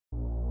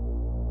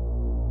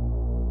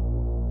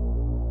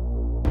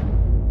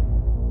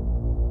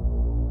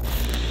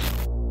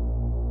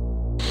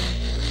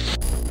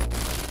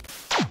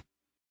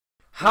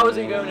How's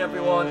it going,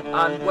 everyone,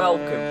 and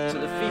welcome to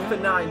the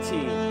FIFA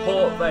 19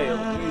 Port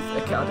Vale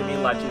Youth Academy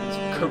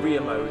Legends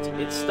Career Mode.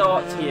 It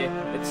starts here,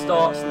 it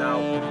starts now,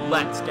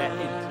 let's get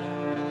into it.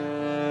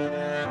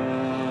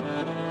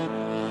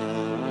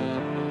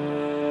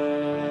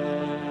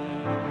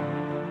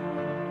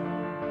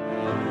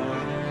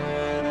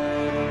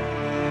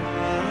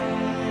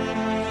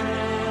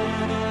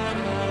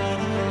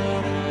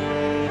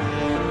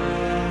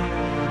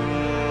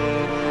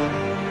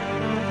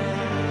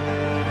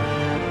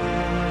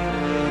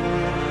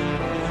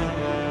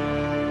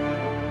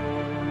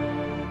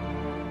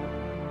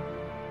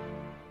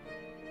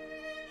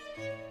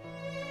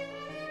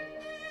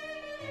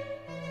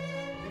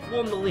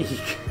 Won the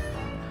league.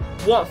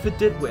 Watford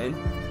did win,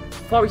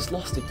 Forest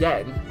lost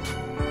again,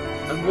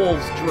 and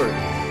Wolves drew.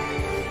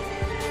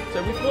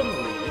 So we've won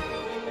the league.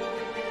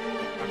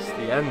 That's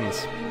the end.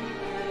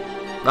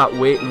 That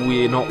way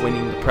we're not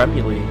winning the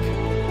Premier League.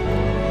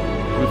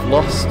 We've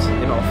lost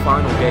in our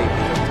final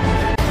game.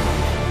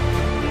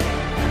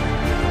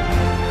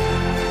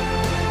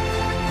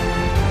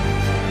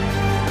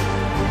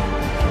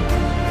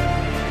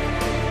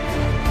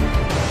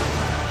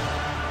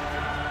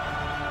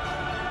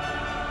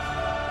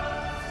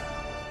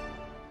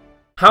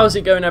 How's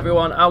it going,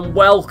 everyone, and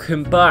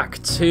welcome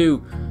back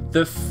to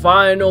the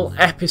final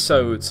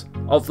episode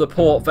of the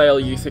Port Vale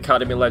Youth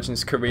Academy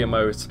Legends Career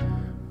Mode.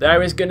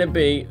 There is going to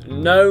be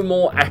no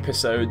more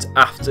episodes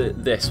after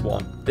this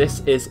one. This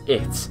is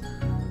it.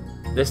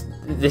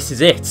 This is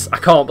it. I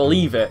can't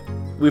believe it.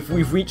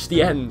 We've reached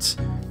the end.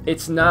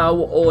 It's now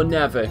or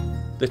never.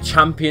 The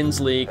Champions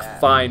League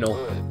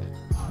final.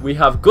 We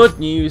have good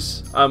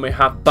news and we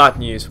have bad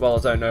news. Well,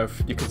 I don't know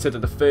if you consider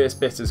the first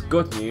bit as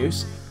good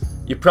news.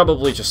 You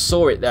probably just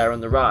saw it there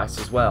on the right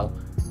as well.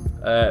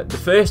 The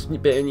first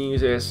bit of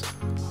news is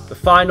the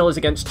final is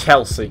against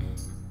Chelsea.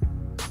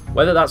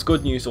 Whether that's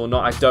good news or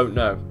not, I don't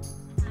know.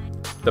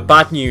 The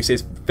bad news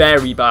is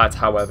very bad,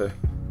 however.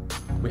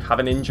 We have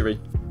an injury.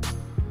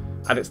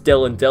 And it's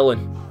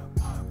Dylan.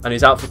 And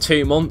he's out for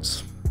 2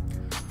 months.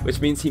 Which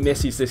means he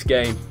misses this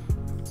game.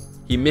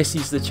 He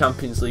misses the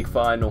Champions League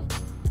final.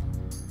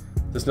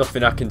 There's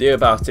nothing I can do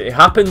about it. It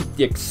happened,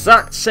 the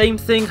exact same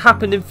thing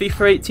happened in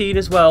FIFA 18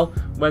 as well,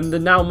 when the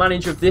now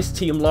manager of this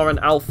team, Laurent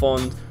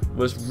Alphond,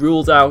 was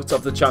ruled out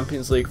of the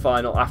Champions League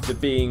final after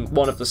being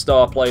one of the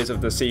star players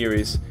of the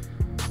series.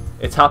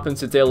 It's happened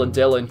to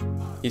Dylan.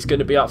 He's going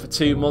to be out for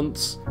 2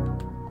 months,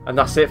 and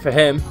that's it for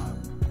him.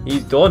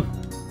 He's done.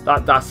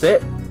 That's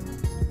it.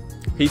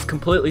 He's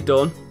completely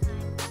done.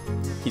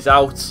 He's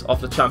out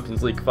of the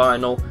Champions League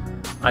final,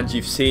 and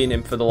you've seen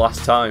him for the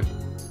last time.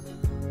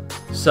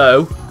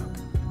 So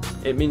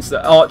it means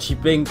that Archie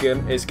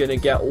Bingham is going to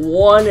get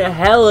one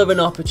hell of an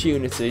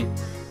opportunity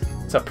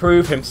to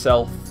prove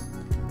himself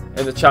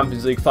in the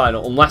Champions League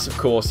final, unless of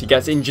course he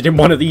gets injured in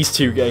one of these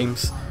 2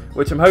 games,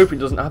 which I'm hoping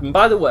doesn't happen.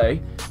 By the way,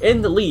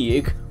 in the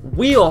league,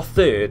 we are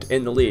 3rd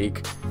in the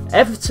league,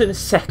 Everton are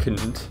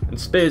 2nd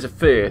and Spurs are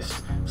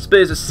 1st.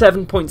 Spurs are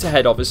 7 points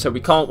ahead of us, so we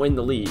can't win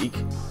the league.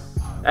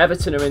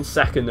 Everton are in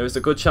 2nd. There's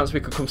a good chance we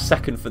could come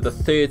 2nd for the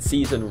 3rd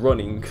season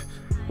running,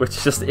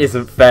 which just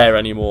isn't fair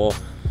anymore.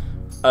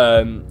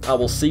 I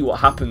will see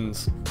what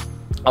happens.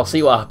 I'll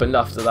see what happened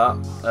after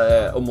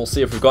that, and we'll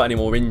see if we've got any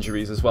more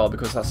injuries as well,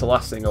 because that's the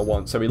last thing I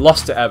want. So we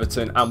lost to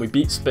Everton and we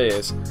beat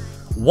Spurs.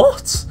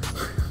 What?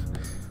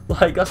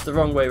 Like, that's the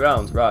wrong way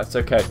round. Right,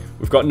 okay.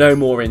 We've got no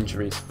more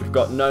injuries. We've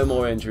got no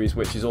more injuries,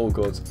 which is all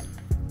good.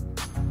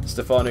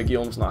 Stefano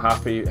Guillaume's not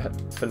happy.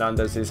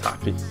 Fernandez is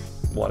happy.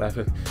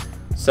 Whatever.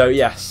 So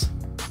yes,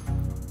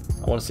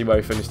 I want to see where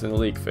we finished in the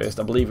league first.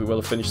 I believe we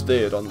will have finished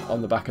 3rd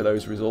on the back of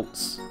those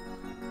results.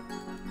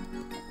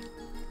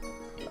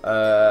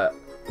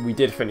 We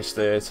did finish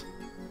 3rd.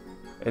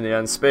 In the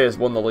end, Spurs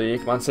won the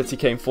league. Man City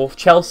came 4th.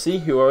 Chelsea,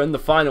 who are in the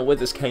final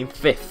with us, came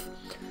 5th.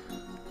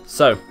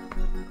 So,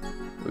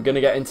 we're going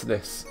to get into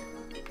this.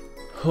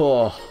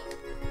 Oh,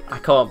 I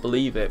can't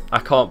believe it. I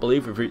can't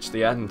believe we've reached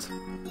the end.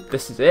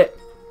 This is it.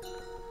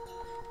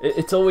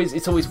 It's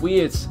always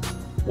weird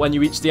when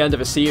you reach the end of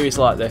a series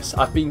like this.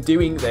 I've been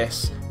doing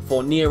this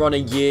for near on a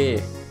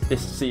year,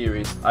 this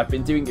series. I've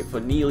been doing it for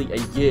nearly a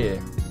year.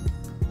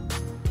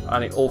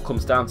 And it all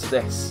comes down to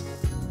this.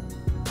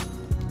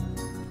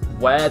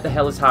 Where the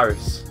hell is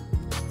Harris?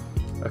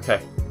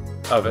 Okay.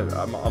 Oh,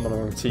 I'm on the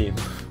wrong team.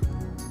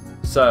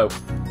 So,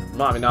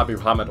 might be Naby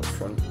Mohamed up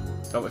front.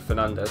 Not with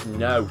Fernandez.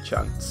 No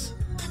chance.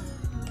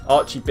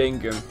 Archie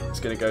Bingham is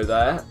going to go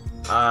there.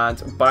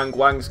 And Bang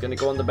Wang's going to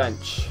go on the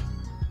bench.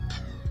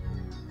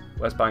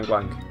 Where's Bang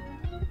Wang?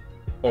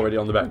 Already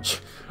on the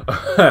bench.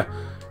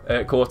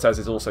 Cortez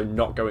is also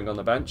not going on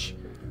the bench.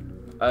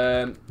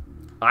 I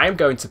am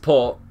going to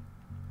put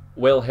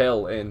Will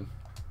Hill in.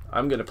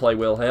 I'm going to play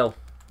Will Hill.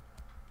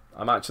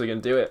 I'm actually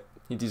going to do it.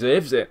 He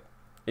deserves it.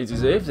 He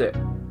deserves it.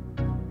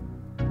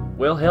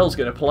 Will Hill's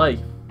going to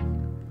play.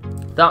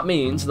 That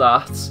means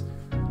that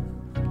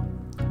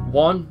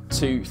 1,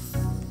 2,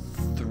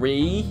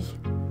 3,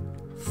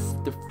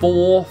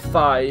 4,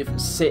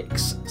 5,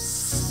 6,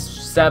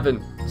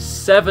 7.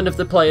 7 of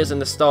the players in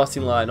the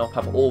starting lineup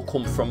have all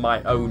come from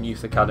my own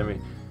youth academy.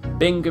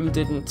 Bingham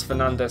didn't,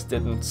 Fernandez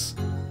didn't,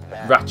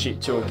 Ratchet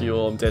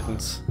Jorgiorm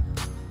didn't.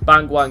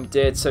 Bang Wang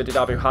did, so did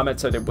Abu Hamid,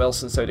 so did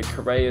Wilson, so did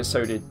Correa,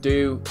 so did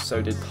Du,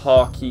 so did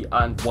Harkey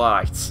and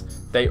White.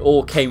 They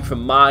all came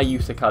from my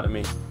youth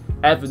academy.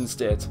 Evans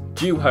did,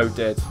 Juho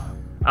did,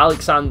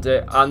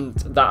 Alexander, and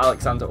that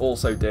Alexander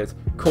also did.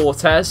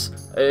 Cortez,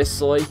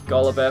 Ursuly,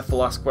 Goliver,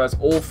 Velasquez,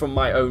 all from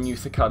my own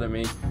youth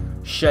academy.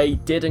 Shea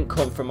didn't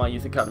come from my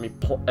youth academy.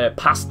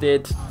 Pass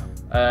did,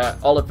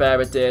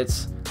 Oliveira did,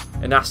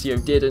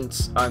 Inacio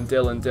didn't, and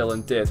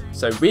Dylan did.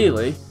 So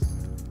really,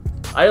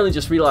 I only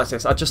just realised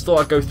this. I just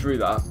thought I'd go through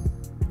that.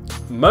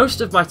 Most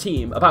of my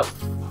team, about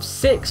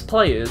 6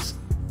 players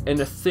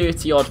in a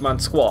 30-odd man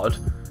squad,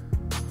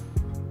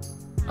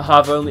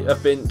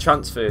 have been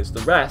transfers.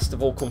 The rest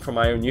have all come from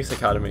my own youth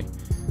academy.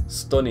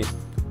 Stunning.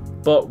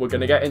 But we're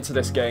going to get into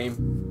this game.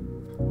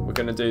 We're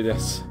going to do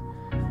this.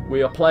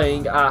 We are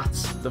playing at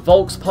the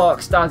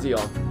Volkspark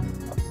Stadion.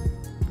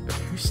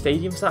 Whose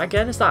stadium's that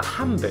again? Is that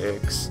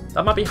Hamburg's?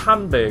 That might be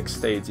Hamburg's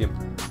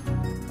stadium.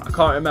 I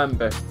can't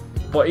remember.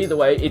 But either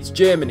way, it's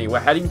Germany. We're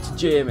heading to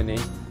Germany.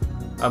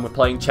 And we're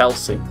playing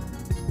Chelsea.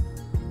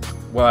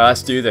 Well,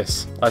 let's do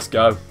this. Let's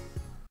go.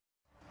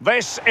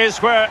 This is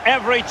where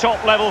every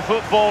top-level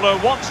footballer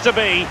wants to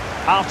be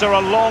after a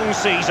long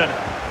season.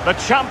 The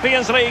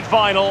Champions League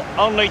final,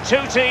 only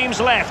 2 teams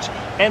left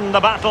in the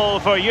battle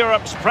for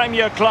Europe's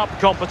Premier Club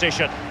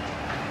competition.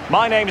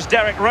 My name's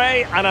Derek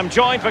Ray, and I'm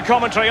joined for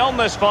commentary on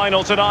this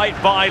final tonight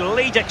by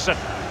Lee Dixon.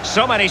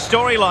 So many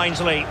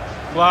storylines, Lee.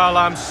 Well,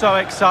 I'm so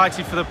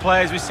excited for the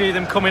players. We see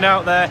them coming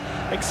out there.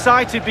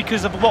 Excited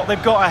because of what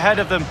they've got ahead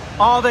of them.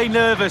 Are they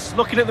nervous?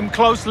 Looking at them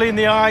closely in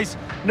the eyes.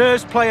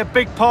 Nerves play a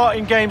big part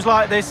in games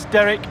like this,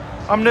 Derek.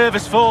 I'm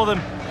nervous for them.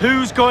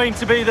 Who's going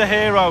to be the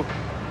hero?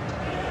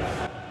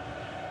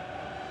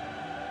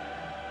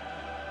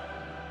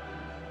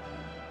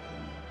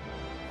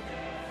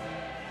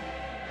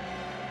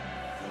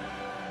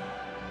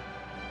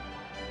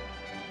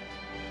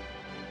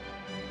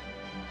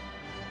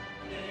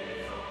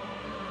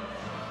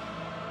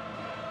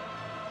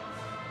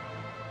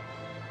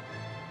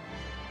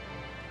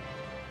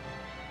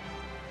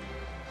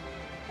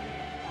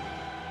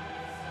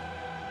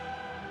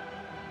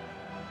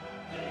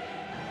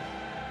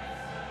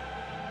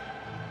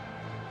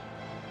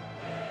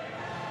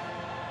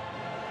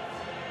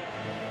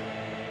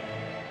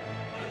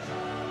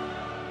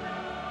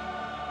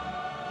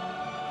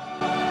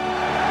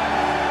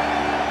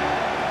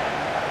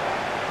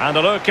 And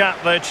a look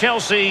at the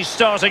Chelsea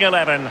starting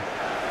 11.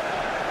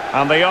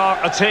 And they are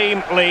a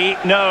team, Lee,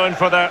 known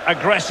for their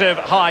aggressive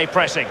high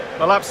pressing.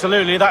 Well,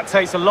 absolutely. That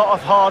takes a lot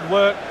of hard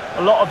work,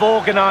 a lot of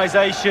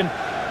organisation,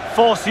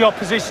 force the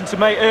opposition to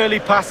make early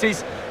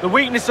passes. The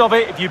weakness of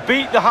it, if you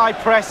beat the high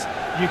press,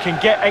 you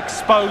can get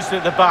exposed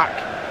at the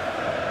back.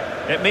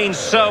 It means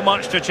so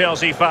much to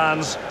Chelsea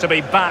fans to be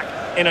back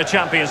in a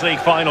Champions League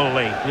final,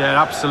 Lee.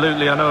 Yeah,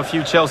 absolutely. I know a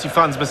few Chelsea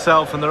fans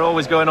myself, and they're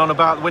always going on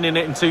about winning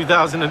it in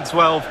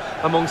 2012,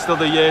 amongst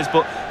other years,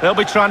 but they'll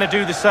be trying to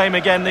do the same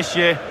again this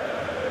year.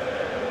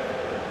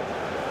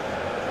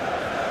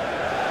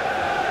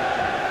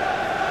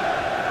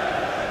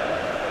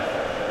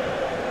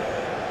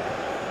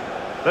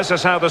 This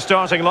is how the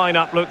starting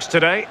lineup looks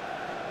today.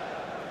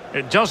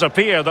 It does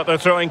appear that they're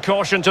throwing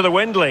caution to the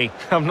wind, Lee.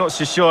 I'm not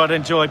so sure I'd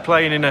enjoy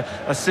playing in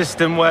a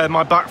system where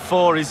my back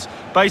four is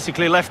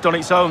basically left on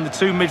its own. The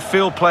 2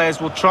 midfield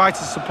players will try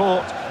to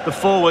support the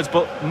forwards,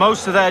 but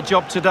most of their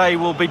job today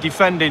will be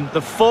defending.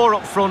 The 4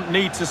 up front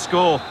need to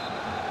score.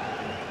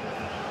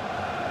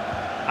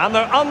 And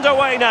they're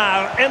underway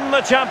now in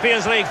the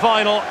Champions League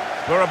final.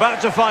 We're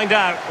about to find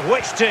out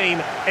which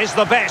team is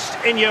the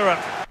best in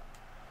Europe.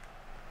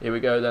 Here we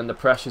go then, the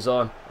pressure's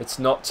on. It's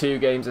not 2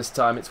 games this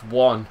time, it's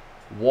 1.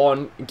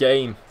 1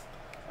 game.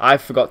 I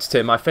forgot to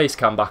turn my face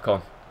cam back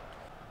on.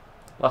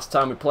 Last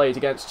time we played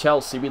against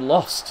Chelsea, we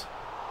lost.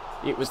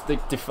 It was the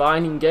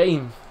defining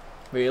game,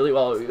 really.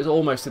 Well, it was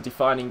almost a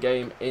defining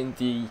game in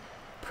the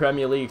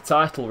Premier League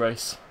title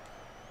race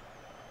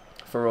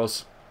for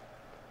us.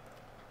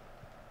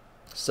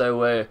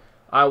 So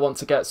I want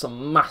to get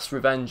some mass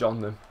revenge on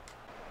them.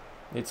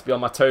 Need to be on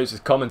my toes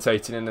with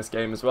commentating in this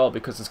game as well,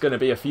 because there's going to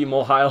be a few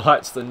more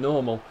highlights than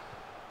normal.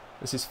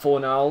 This is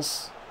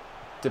Fornals.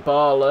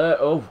 Dybala.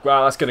 Oh,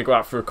 wow, that's going to go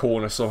out for a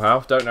corner somehow.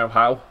 Don't know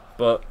how,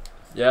 but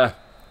yeah.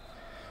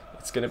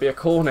 It's going to be a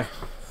corner.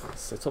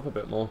 Sit up a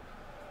bit more.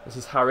 This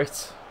is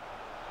Harrit.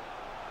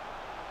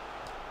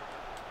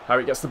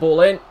 Harrit gets the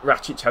ball in.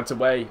 Ratchet heads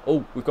away.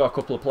 Oh, we've got a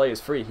couple of players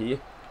free here.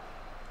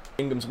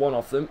 Ingham's one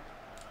of them.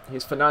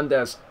 Here's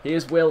Fernandez.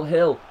 Here's Will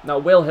Hill. Now,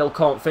 Will Hill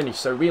can't finish,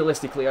 so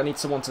realistically, I need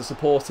someone to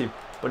support him.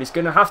 But he's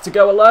going to have to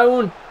go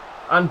alone.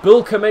 And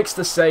Bulka makes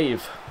the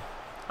save.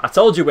 I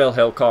told you Will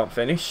Hill can't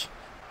finish.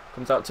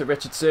 Comes out to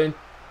Richardson.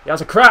 He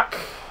has a crack.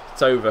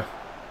 It's over.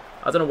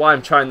 I don't know why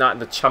I'm trying that in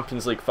the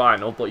Champions League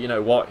final, but you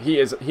know what? He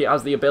has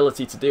the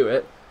ability to do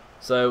it.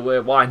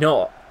 So why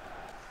not?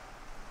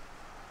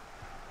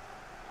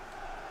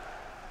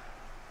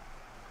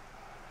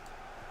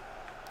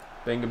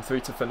 Bingham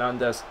through to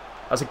Fernandez.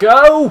 Has a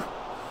go!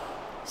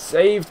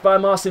 Saved by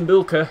Marcin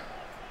Bulka.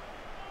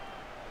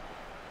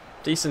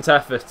 Decent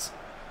effort.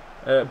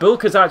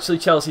 Bulka's actually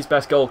Chelsea's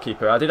best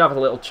goalkeeper. I did have a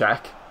little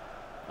check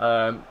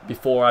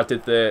before I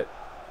did the...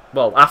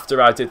 Well,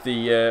 after I did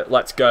the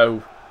let's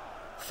go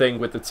thing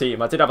with the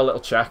team. I did have a little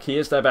check. He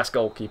is their best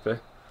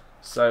goalkeeper.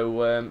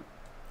 So,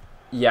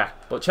 yeah.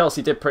 But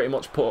Chelsea did pretty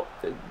much put...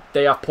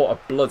 They have put a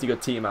bloody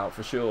good team out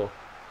for sure.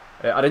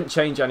 I didn't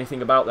change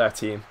anything about their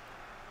team.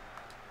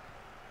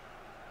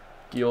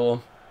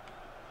 Guillaume.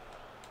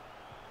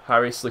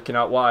 Harris looking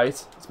out wide.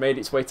 It's made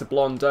its way to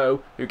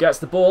Blondeau, who gets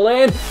the ball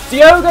in.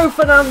 Diogo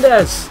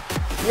Fernandez!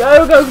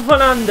 Diogo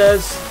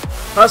Fernandez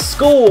has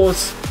scored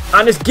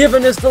and has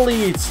given us the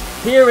lead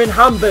here in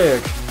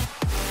Hamburg.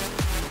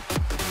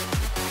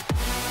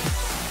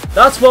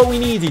 That's what we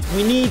needed.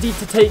 We needed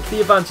to take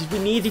the advantage. We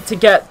needed to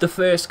get the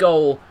first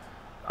goal.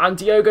 And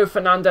Diogo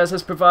Fernandez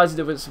has provided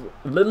us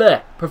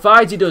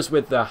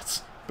with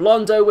that.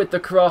 Blondeau with the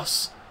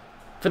cross.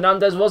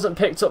 Fernandez wasn't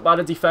picked up by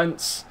the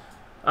defence.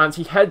 And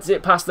he heads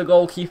it past the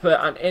goalkeeper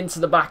and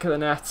into the back of the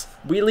net.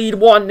 We lead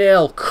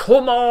 1-0.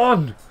 Come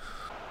on!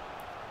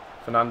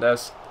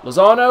 Fernandez.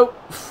 Lozano.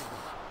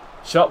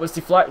 Shot was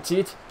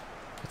deflected.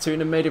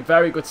 Fortuna made a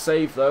very good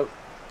save though.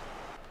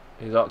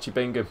 Here's Archie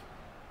Bingham.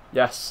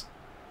 Yes.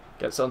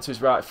 Gets onto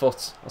his right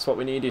foot. That's what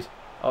we needed.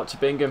 Archie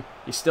Bingham.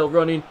 He's still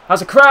running.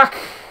 Has a crack.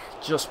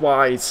 Just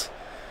wide.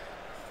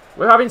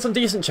 We're having some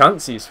decent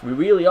chances. We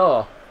really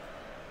are.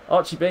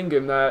 Archie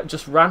Bingham there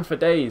just ran for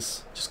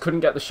days. Just couldn't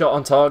get the shot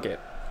on target.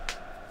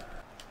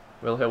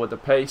 Will Hill with the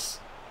pace.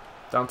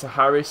 Down to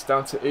Harris.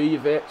 Down to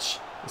Ujovic.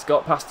 He's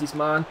got past his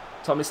man.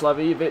 Tomislav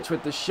Ujovic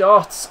with the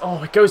shot.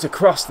 Oh, it goes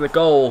across the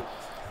goal.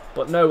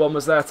 But no one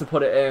was there to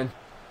put it in.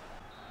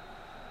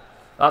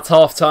 That's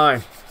half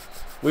time.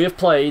 We have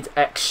played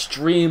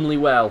extremely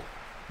well.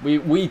 We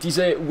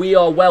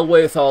are well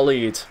worth our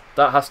lead.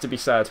 That has to be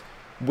said.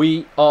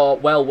 We are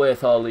well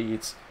worth our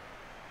leads.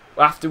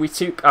 After we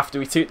took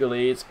the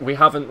lead, we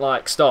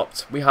haven't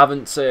stopped. We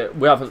haven't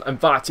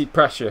invited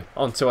pressure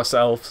onto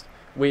ourselves.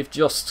 We've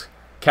just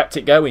kept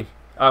it going,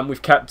 and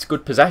we've kept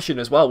good possession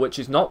as well, which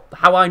is not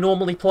how I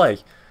normally play.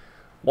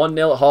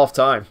 1-0 at half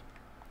time.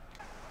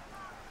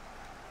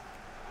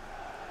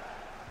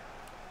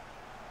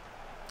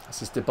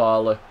 This is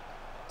Dybala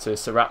to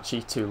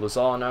Sirachi to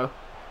Lozano.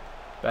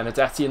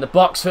 Benedetti in the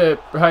box for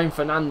Raheem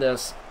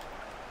Fernandez.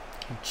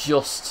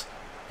 Just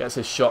gets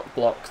his shot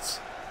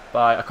blocked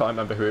by, I can't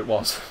remember who it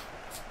was.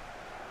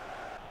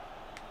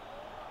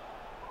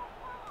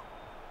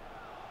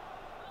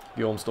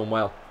 Guillaume's done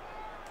well.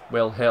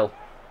 Will Hill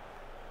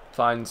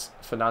finds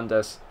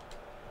Fernandez.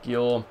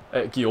 Guillaume?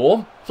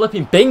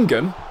 Flipping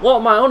Bingham? What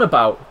am I on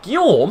about?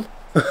 Guillaume?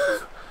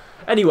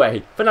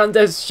 Anyway,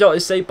 Fernandez shot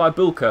is saved by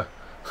Bulka.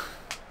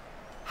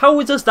 How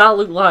does that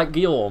look like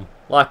Guillaume?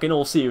 Like, in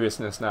all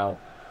seriousness now.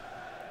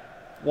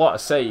 What a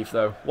save,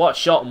 though. What a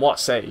shot and what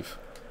a save.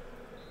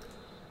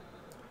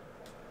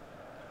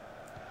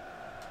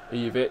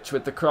 Ujovic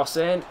with the cross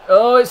in.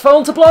 Oh, it's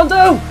fallen to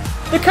Blondeau!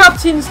 The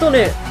captain's done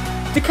it!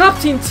 The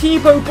captain,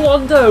 Thibaut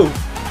Blondeau!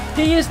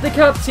 He is the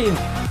captain!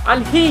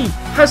 And he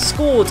has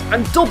scored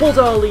and doubled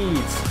our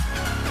leads!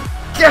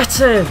 Get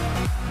him!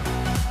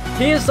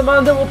 He is the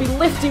man that will be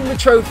lifting the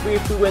trophy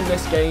if we win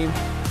this game.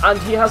 And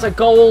he has a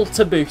goal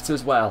to boot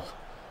as well.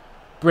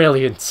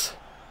 Brilliant.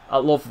 I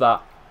love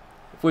that.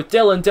 With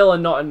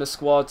Dylan not in the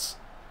squad,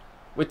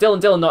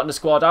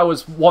 I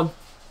was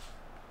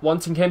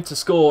wanting him to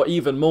score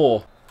even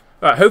more.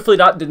 Right, hopefully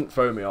that didn't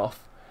throw me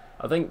off.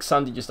 I think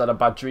Sandy just had a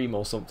bad dream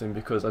or something,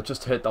 because I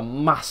just heard the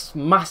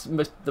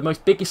the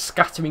most biggest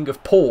scattering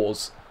of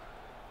paws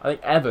I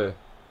think ever.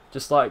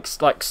 Just like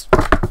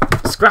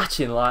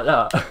scratching like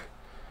that.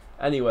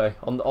 Anyway,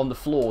 on the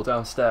floor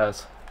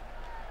downstairs.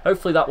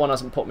 Hopefully that one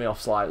hasn't put me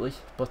off slightly,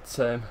 but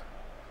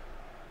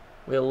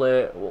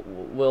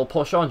we'll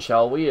push on,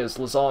 shall we? As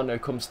Lozano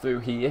comes through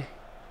here,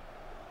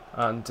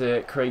 and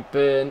Craig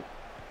Byrne.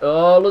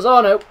 Oh,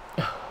 Lozano!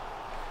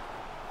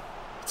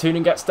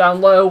 Tunin gets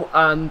down low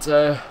and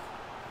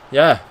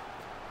yeah,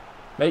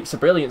 makes a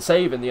brilliant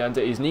save in the end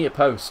at his near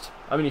post.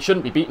 I mean, he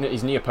shouldn't be beaten at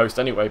his near post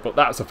anyway, but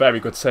that's a very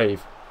good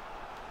save.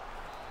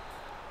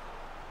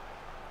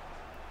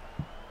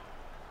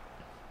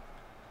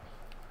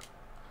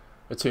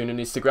 Fortuna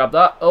needs to grab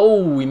that.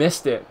 Oh, we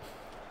missed it.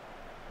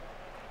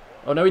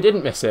 Oh no, he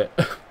didn't miss it.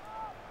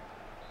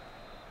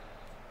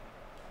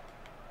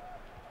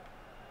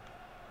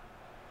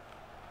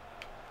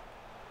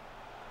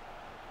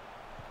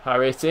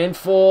 Harriet in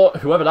for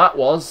whoever that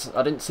was.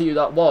 I didn't see who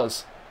that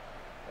was.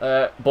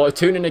 But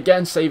Tunin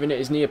again saving it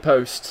his near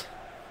post.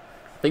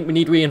 I think we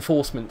need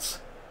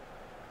reinforcements.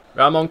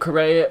 Ramon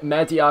Correa,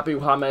 Mehdi Abu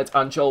Hamed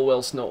and Joel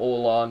Wilson are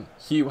all on.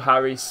 Hugh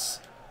Harris,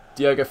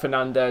 Diogo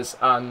Fernandez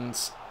and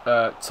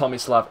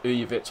Tomislav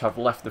Ujovic have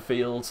left the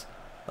field.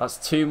 That's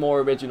two more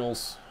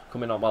originals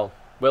coming on. Well,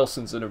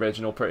 Wilson's an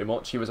original pretty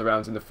much. He was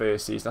around in the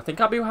first season. I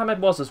think Abu Hamed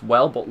was as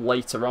well, but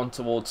later on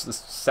towards the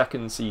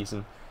second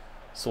season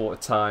sort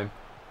of time.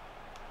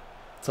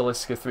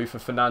 Talisca through for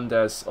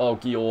Fernandez. Oh,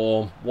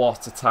 Guillaume,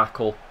 what a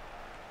tackle.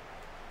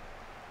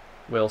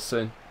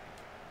 Wilson.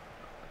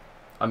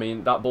 I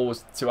mean, that ball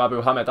was to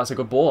Abu Hamed. That's a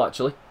good ball,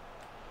 actually.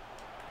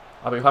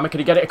 Abu Hamed, can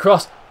he get it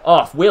across?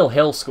 Oh, if Will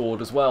Hill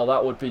scored as well,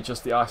 that would be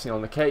just the icing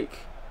on the cake.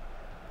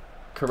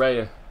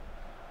 Correa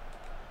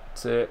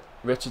to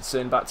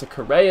Richardson, back to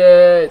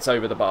Correa. It's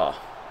over the bar.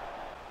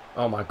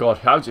 Oh my God,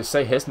 how did you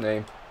say his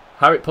name?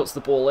 Harriet puts the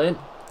ball in.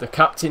 The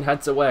captain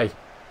heads away.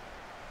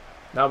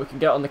 Now we can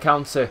get on the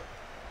counter.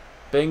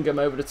 Bingham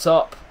over the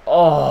top.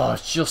 Oh,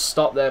 just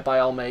stopped there by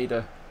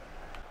Almeida.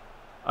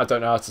 I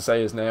don't know how to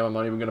say his name. I'm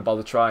not even going to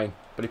bother trying.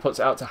 But he puts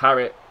it out to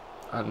Harriet.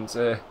 And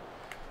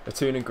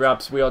Atunan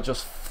grabs. We are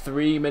just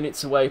 3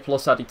 minutes away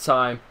plus added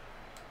time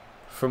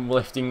from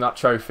lifting that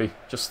trophy.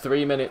 Just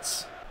 3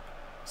 minutes.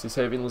 This is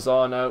Javier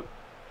Lozano.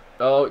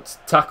 Oh, it's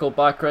tackled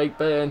by Craig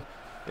Byrne.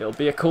 It'll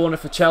be a corner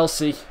for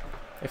Chelsea.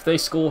 If they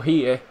score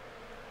here,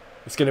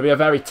 it's going to be a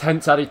very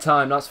tense added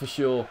time, that's for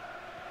sure.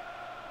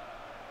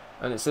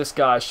 And it's this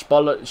guy,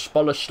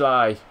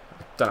 Spollerschlei. I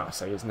don't know how to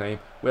say his name.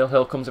 Will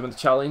Hill comes in with the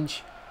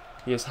challenge.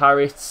 Here's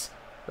Harriet.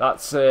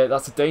 That's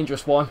a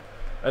dangerous one.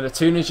 And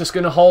Atunan's just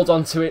going to hold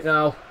on to it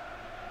now.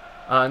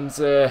 And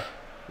we're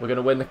going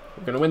to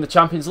win the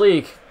Champions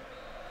League.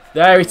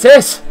 There it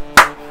is.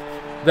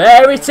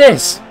 There it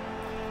is.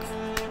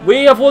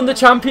 We have won the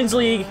Champions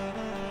League.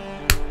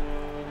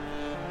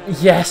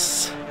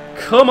 Yes.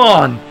 Come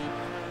on.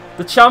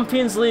 The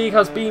Champions League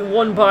has been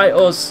won by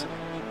us.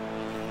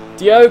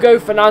 Diogo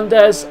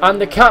Fernandez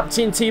and the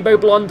captain Thibaut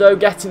Blondo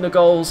getting the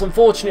goals.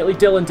 Unfortunately,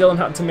 Dylan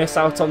had to miss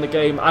out on the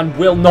game and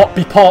will not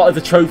be part of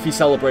the trophy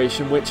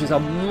celebration, which is a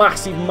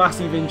massive,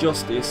 massive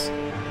injustice.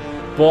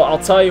 But I'll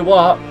tell you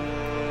what,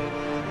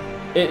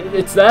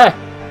 it's there.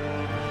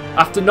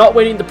 After not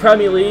winning the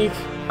Premier League,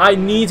 I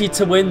needed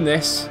to win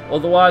this,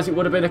 otherwise it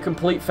would have been a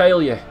complete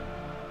failure.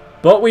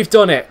 But we've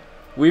done it.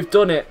 We've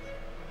done it.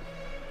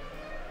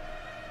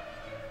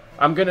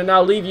 I'm going to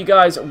now leave you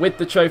guys with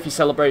the trophy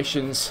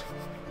celebrations.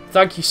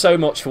 Thank you so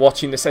much for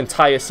watching this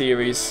entire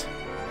series.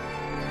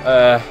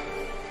 Yeah,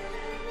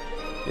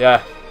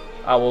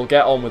 I will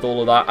get on with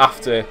all of that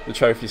after the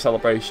trophy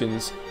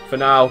celebrations. For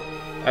now,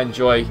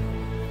 enjoy.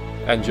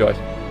 Enjoy.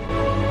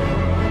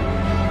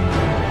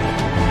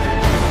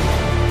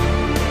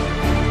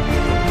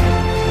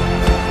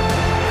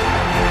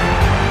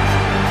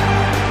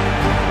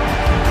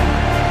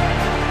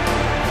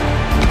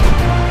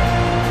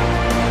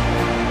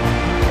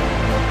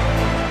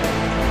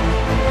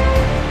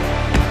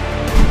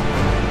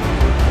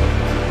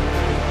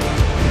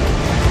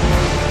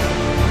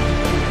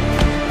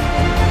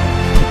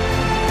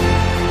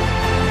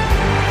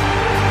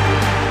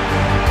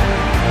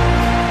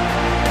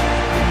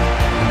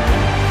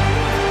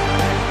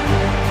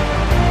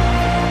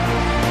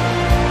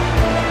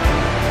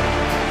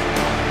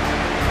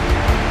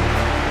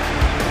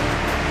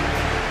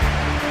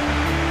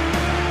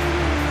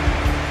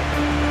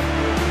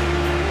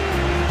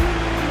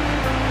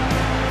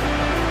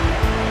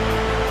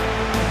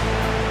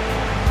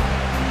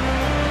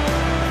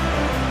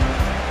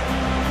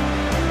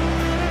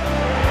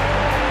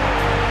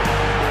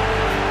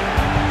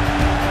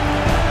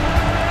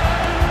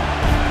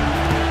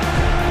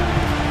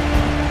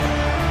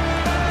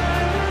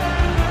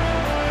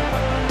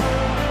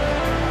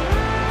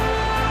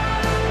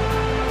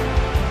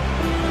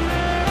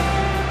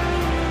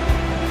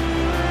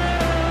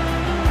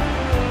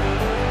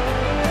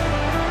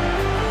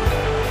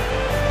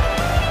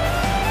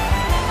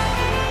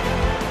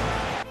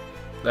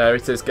 There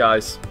it is,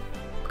 guys.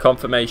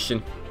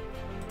 Confirmation.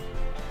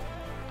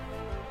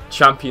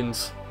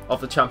 Champions of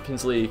the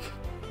Champions League.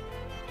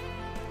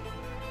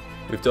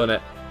 We've done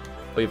it.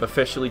 We've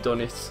officially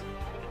done it.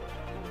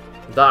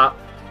 That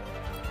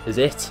is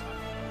it.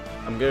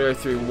 I'm going to go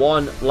through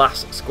one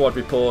last squad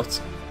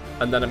report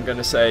and then I'm going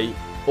to say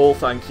all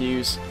thank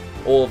yous,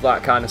 all of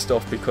that kind of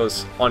stuff,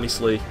 because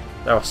honestly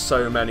there are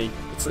so many.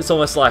 It's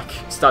almost like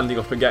standing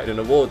up and getting an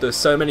award. There's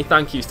so many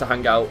thank yous to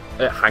hand out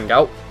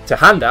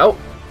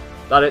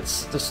that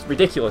it's just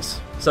ridiculous.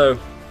 So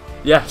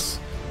yes,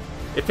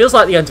 it feels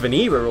like the end of an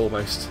era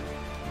almost.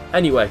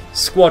 Anyway,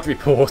 squad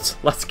report,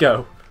 let's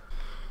go.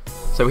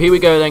 So here we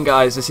go then,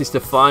 guys. This is the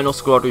final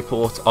squad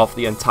report of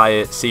the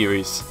entire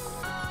series.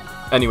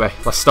 Anyway,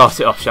 let's start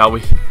it off, shall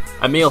we?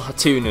 Emil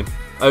Hatunen,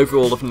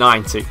 overall of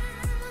 90.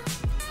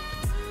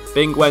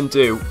 Bing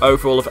Wendu,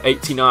 overall of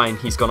 89,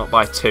 he's gone up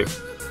by 2.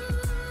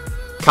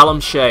 Callum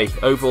Shea,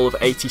 overall of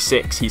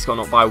 86, he's gone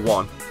up by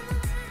 1.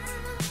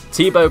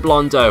 Thibaut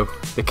Blondo,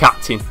 the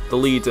captain, the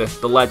leader,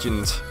 the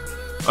legend,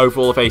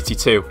 overall of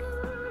 82.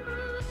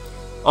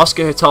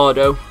 Oscar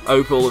Hurtado,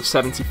 overall of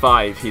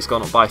 75, he's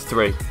gone up by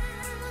 3.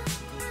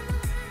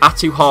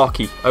 Atu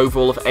Harkey,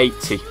 overall of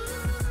 80.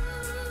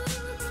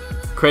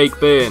 Craig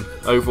Byrne,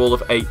 overall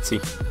of 80.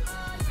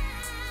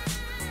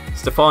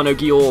 Stefano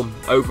Guillaume,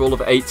 overall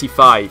of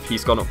 85,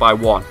 he's gone up by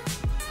 1.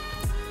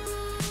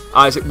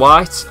 Isaac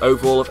White,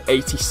 overall of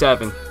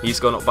 87, he's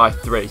gone up by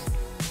 3.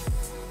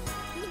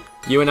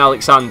 Ewan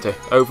Alexander,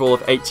 overall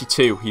of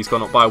 82, he's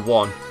gone up by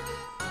 1.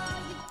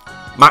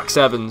 Max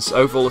Evans,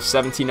 overall of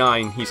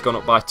 79, he's gone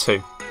up by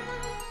 2.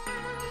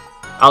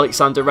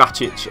 Alexander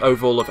Rakic,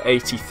 overall of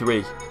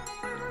 83.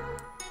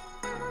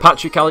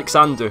 Patrick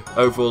Alexander,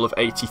 overall of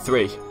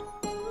 83.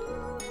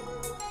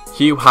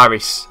 Hugh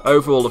Harris,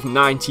 overall of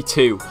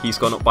 92, he's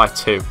gone up by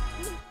 2.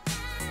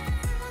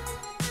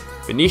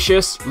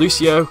 Vinicius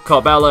Lucio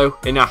Corbello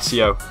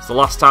Inacio. It's the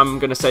last time I'm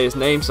going to say his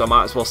name, so I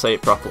might as well say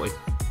it properly.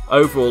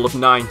 Overall of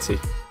 90.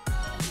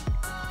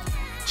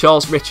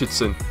 Charles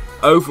Richardson,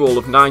 overall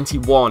of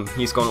 91,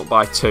 he's gone up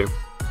by 2.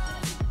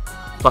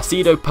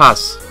 Placido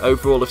Paz,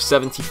 overall of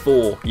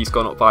 74, he's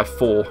gone up by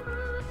 4.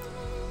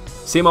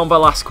 Simon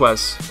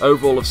Velasquez,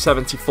 overall of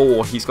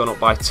 74, he's gone up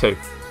by 2.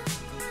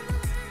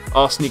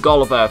 Arseny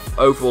Golovev,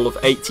 overall of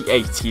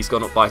 88, he's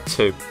gone up by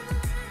 2.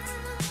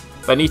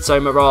 Benito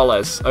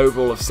Morales,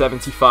 overall of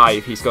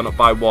 75, he's gone up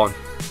by 1.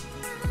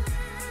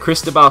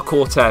 Cristobal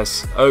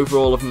Cortez,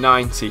 overall of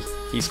 90,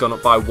 he's gone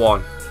up by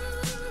 1.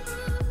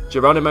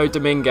 Geronimo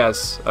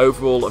Dominguez,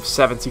 overall of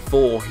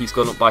 74, he's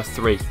gone up by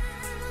 3.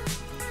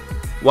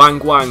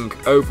 Wang,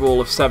 overall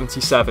of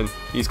 77,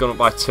 he's gone up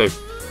by 2.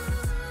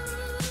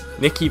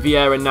 Nicky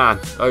Vieira Nan,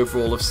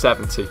 overall of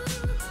 70.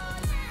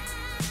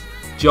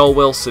 Joel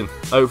Wilson,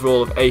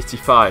 overall of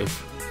 85.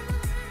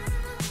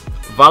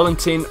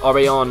 Valentin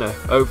Oriana,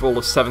 overall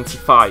of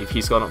 75,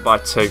 he's gone up by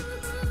 2.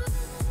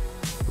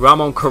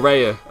 Ramon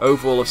Correa,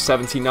 overall of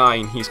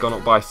 79, he's gone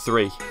up by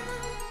 3.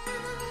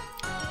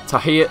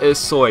 Tahir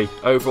Ersoy,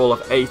 overall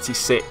of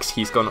 86,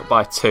 he's gone up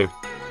by 2.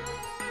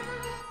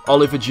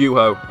 Oliver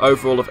Duho,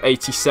 overall of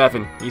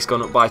 87, he's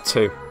gone up by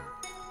 2.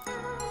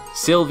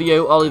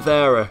 Silvio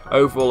Oliveira,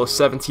 overall of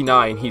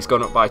 79, he's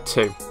gone up by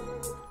 2.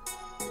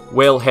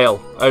 Will Hill,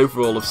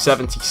 overall of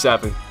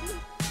 77.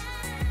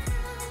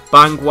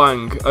 Bang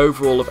Wang,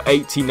 overall of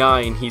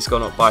 89, he's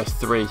gone up by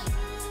 3.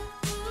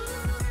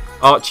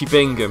 Archie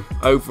Bingham,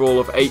 overall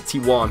of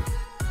 81.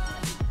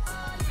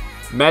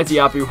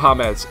 Mehdi Abu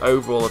Hamed,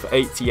 overall of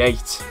 88.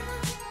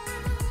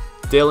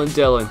 Dylan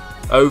Dillon,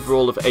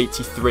 overall of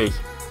 83.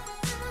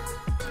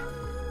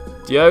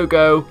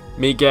 Diogo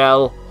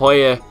Miguel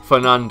Hoyer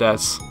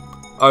Fernandez,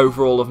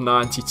 overall of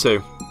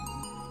 92.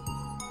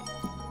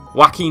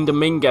 Joaquin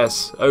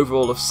Dominguez,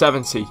 overall of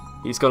 70,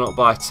 he's gone up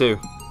by 2.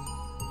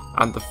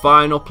 And the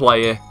final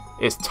player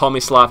is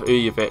Tomislav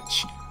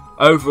Ujovic,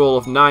 overall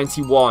of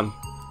 91,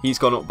 he's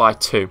gone up by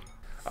 2.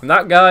 And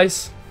that,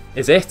 guys,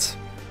 is it.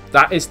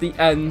 That is the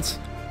end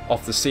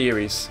of the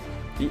series.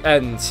 The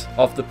end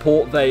of the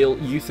Port Vale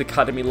Youth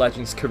Academy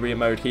Legends career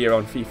mode here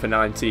on FIFA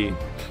 19.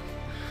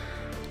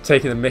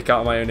 Taking the mick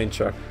out of my own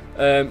intro.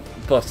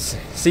 But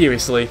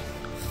seriously,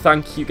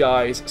 thank you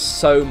guys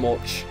so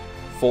much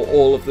for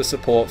all of the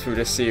support through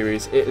this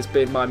series. It has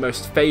been my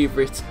most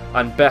favourite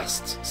and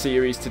best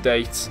series to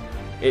date.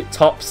 It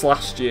tops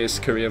last year's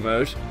career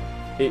mode.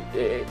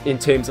 In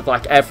terms of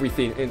like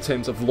everything, in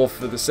terms of love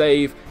for the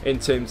save, in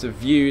terms of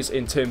views,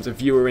 in terms of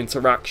viewer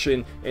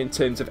interaction, in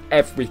terms of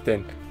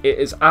everything. It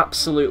is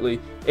absolutely,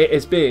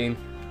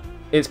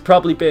 it's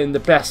probably been the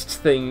best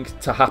thing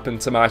to happen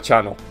to my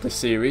channel, this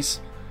series.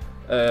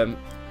 A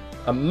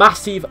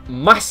massive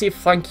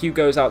thank you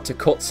goes out to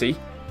Cutsy,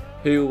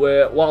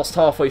 who whilst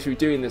halfway through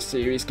doing this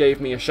series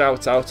gave me a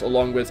shout out,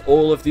 along with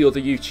all of the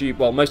other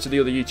most of the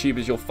other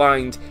YouTubers you'll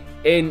find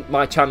in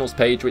my channel's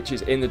page, which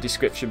is in the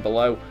description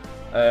below.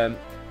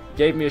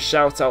 Gave me a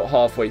shout out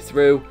halfway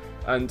through,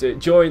 and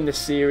during this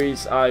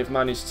series I've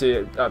managed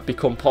to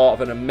become part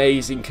of an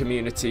amazing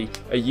community,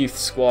 a youth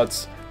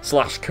squads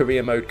 /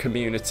 career mode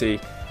community,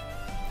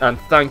 and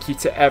thank you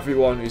to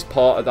everyone who's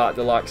part of that,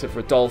 the likes of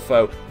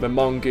Rodolfo,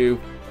 Momongu,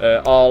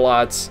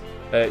 R-Lads,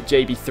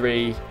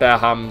 JB3,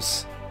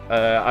 Bearhams,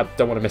 I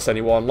don't want to miss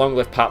anyone, Long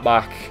Live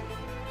Patback,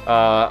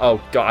 oh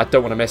god, I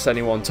don't want to miss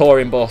anyone,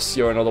 Touring Bus,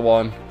 you're another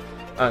one,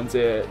 and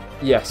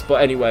yes,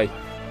 but anyway,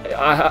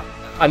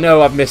 I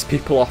know I've missed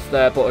people off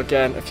there, but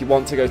again, if you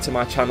want to go to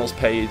my channel's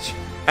page,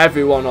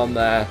 everyone on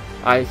there,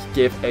 I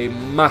give a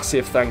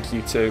massive thank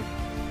you to.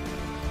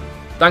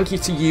 Thank you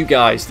to you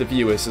guys, the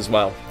viewers, as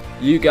well.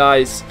 You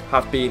guys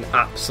have been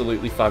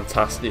absolutely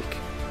fantastic.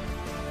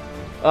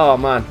 Oh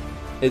man,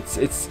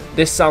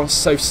 this sounds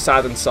so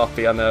sad and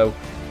soppy, I know,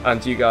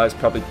 and you guys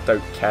probably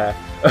don't care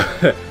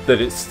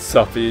that it's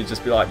soppy. You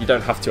just be like, you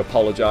don't have to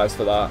apologise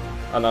for that,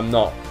 and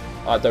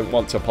I don't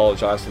want to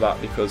apologise for that,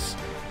 because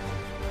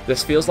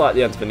this feels like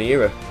the end of an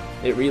era.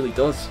 It really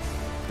does.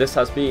 This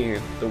has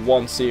been the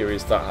one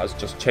series that has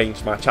just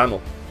changed my channel.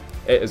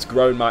 It has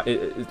grown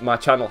my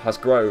channel has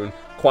grown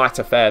quite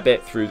a fair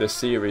bit through this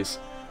series.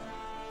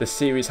 This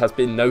series has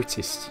been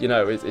noticed. You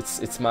know,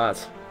 it's mad.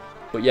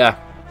 But yeah,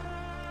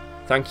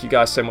 thank you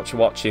guys so much for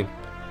watching.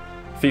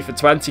 FIFA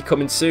 20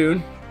 coming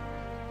soon.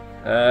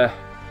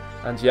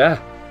 And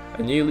yeah,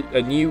 a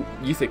new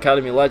Youth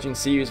Academy Legends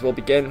series will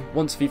begin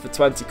once FIFA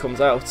 20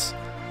 comes out.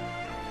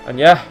 And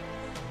yeah,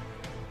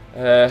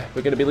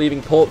 we're going to be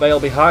leaving Port Vale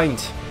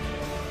behind,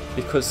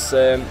 because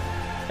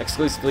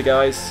exclusively,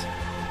 guys,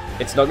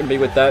 it's not going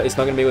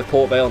to be with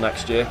Port Vale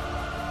next year.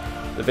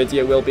 The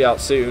video will be out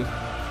soon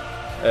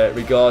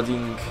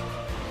regarding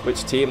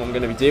which team I'm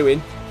going to be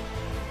doing.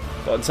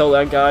 But until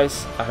then,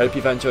 guys, I hope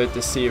you've enjoyed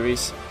this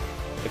series.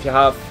 If you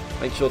have,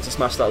 make sure to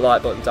smash that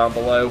like button down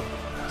below.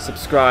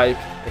 Subscribe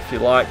if you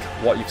like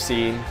what you've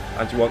seen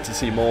and you want to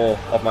see more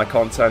of my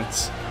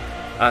content.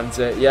 And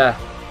yeah,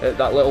 hit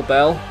that little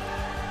bell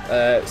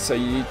so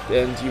you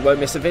won't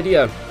miss a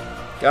video.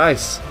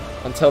 Guys,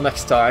 until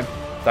next time,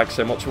 thanks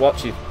so much for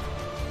watching.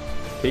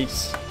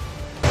 Peace.